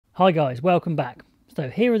Hi guys, welcome back. So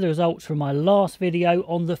here are the results from my last video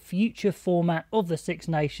on the future format of the Six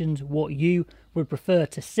Nations, what you would prefer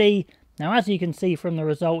to see. Now as you can see from the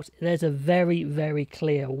results, there's a very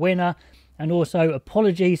clear winner. And also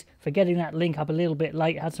apologies for getting that link up a little bit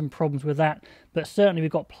late, had some problems with that. But certainly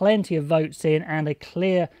we've got plenty of votes in, and a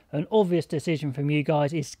clear and obvious decision from you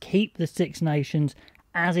guys is keep the Six Nations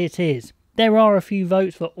as it is. There are a few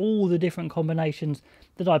votes for all the different combinations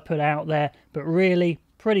that I put out there, but really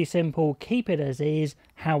pretty simple, keep it as is.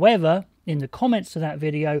 However, in the comments to that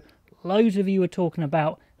video, loads of you were talking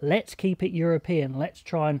about let's keep it European, let's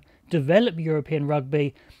try and develop European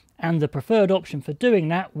rugby, and the preferred option for doing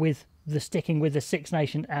that, with the sticking with the Six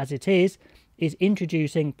Nations as it is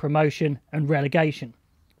introducing promotion and relegation.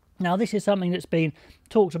 Now this is something that's been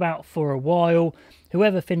talked about for a while.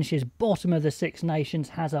 Whoever finishes bottom of the Six Nations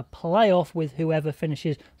has a playoff with whoever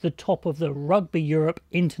finishes the top of the Rugby Europe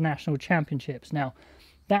International Championships. Now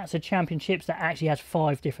that's a championships that actually has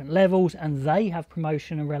 5 different levels, and they have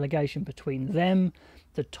promotion and relegation between them.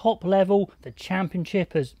 The top level, the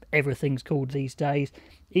championship as everything's called these days,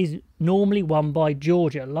 is normally won by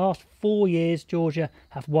Georgia. Last 4 years Georgia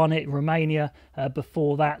have won it. Romania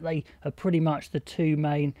before that. They are pretty much the two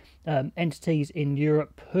main entities in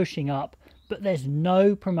Europe pushing up, but there's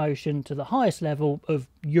no promotion to the highest level of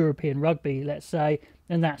European rugby, let's say,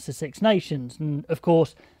 and that's the Six Nations. And of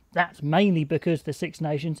course that's mainly because the Six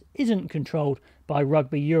Nations isn't controlled by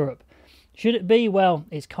Rugby Europe. Should it be? Well,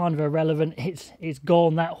 it's kind of irrelevant. It's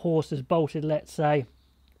gone. That horse has bolted, let's say.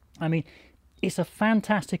 I mean, it's a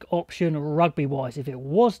fantastic option rugby-wise. If it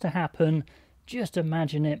was to happen, just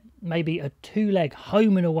imagine it, maybe a 2-leg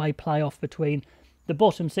home and away playoff between the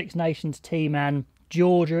bottom Six Nations team and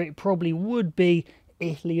Georgia. It probably would be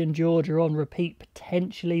Italy and Georgia on repeat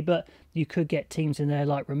potentially, but you could get teams in there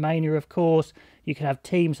like Romania, of course. You could have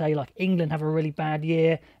teams, say, like England have a really bad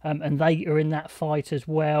year, and they are in that fight as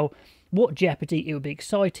well. What jeopardy! It would be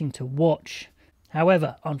exciting to watch.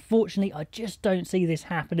 However, unfortunately, I just don't see this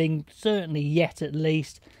happening, certainly yet at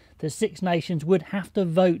least. The Six Nations would have to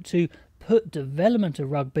vote to put development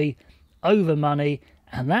of rugby over money,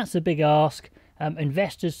 and that's a big ask.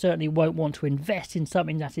 Investors certainly won't want to invest in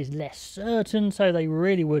something that is less certain, so they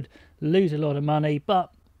really would lose a lot of money.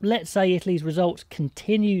 But let's say Italy's results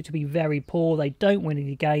continue to be very poor, they don't win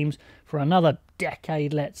any games for another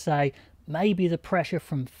decade, let's say. Maybe the pressure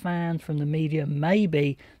from fans, from the media,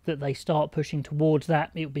 maybe that they start pushing towards that.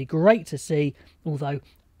 It would be great to see, although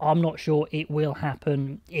I'm not sure it will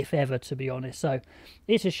happen, if ever, to be honest. So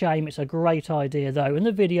it's a shame. It's a great idea, though. And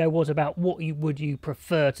the video was about what would you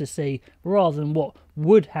prefer to see rather than what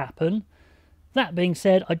would happen. That being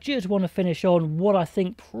said, I just want to finish on what I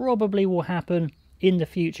think probably will happen in the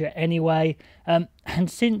future anyway. And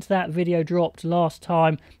since that video dropped last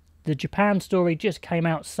time, the Japan story just came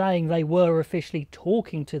out saying they were officially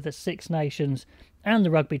talking to the Six Nations and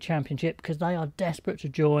the Rugby Championship because they are desperate to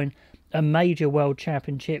join a major World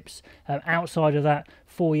Championships outside of that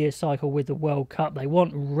 4-year cycle with the World Cup. They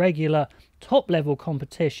want regular top-level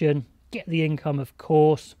competition, get the income, of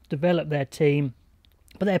course, develop their team,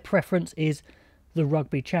 but their preference is the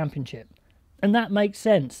Rugby Championship. And that makes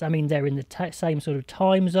sense. I mean, they're in the same sort of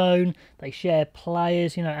time zone. They share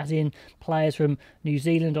players, you know, as in players from New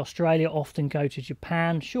Zealand, Australia often go to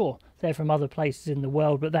Japan. Sure, they're from other places in the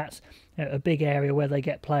world, but that's, you know, a big area where they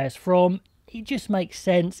get players from. It just makes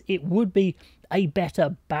sense. It would be a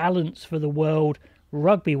better balance for the world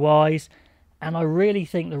rugby-wise. And I really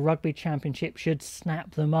think the Rugby Championship should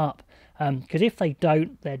snap them up. Because if they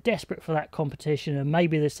don't, they're desperate for that competition, and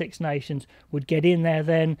maybe the Six Nations would get in there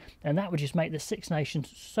then, and that would just make the Six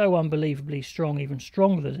Nations so unbelievably strong, even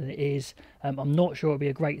stronger than it is. I'm not sure it would be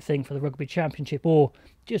a great thing for the Rugby Championship or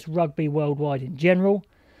just rugby worldwide in general.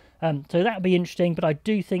 So that would be interesting, but I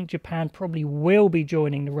do think Japan probably will be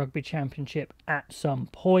joining the Rugby Championship at some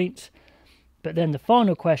point. But then the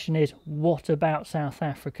final question is, what about South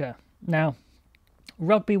Africa? Now,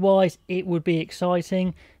 rugby-wise, it would be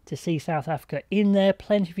exciting to see South Africa in there.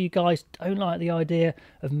 Plenty of you guys don't like the idea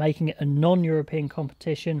of making it a non-European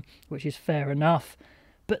competition, which is fair enough.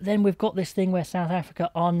 But then we've got this thing where South Africa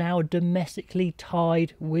are now domestically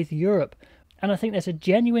tied with Europe. And I think there's a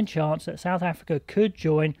genuine chance that South Africa could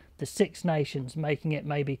join the Six Nations, making it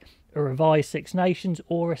maybe a revised Six Nations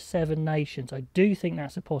or a Seven Nations. I do think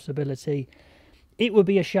that's a possibility. It would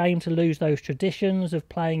be a shame to lose those traditions of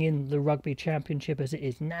playing in the Rugby Championship as it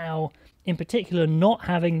is now. In particular, not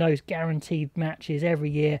having those guaranteed matches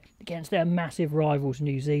every year against their massive rivals,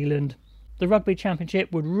 New Zealand. the Rugby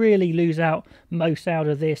Championship would really lose out most out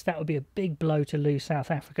of this. That would be a big blow to lose South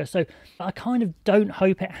Africa. So I kind of don't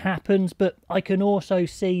hope it happens, but I can also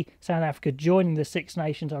see South Africa joining the Six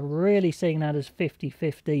Nations. I'm really seeing that as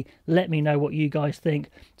 50-50. Let me know what you guys think.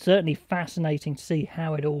 Certainly fascinating to see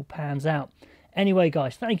how it all pans out. Anyway,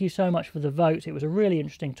 guys, thank you so much for the vote. It was a really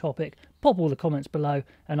interesting topic. Pop all the comments below,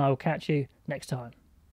 and I will catch you next time.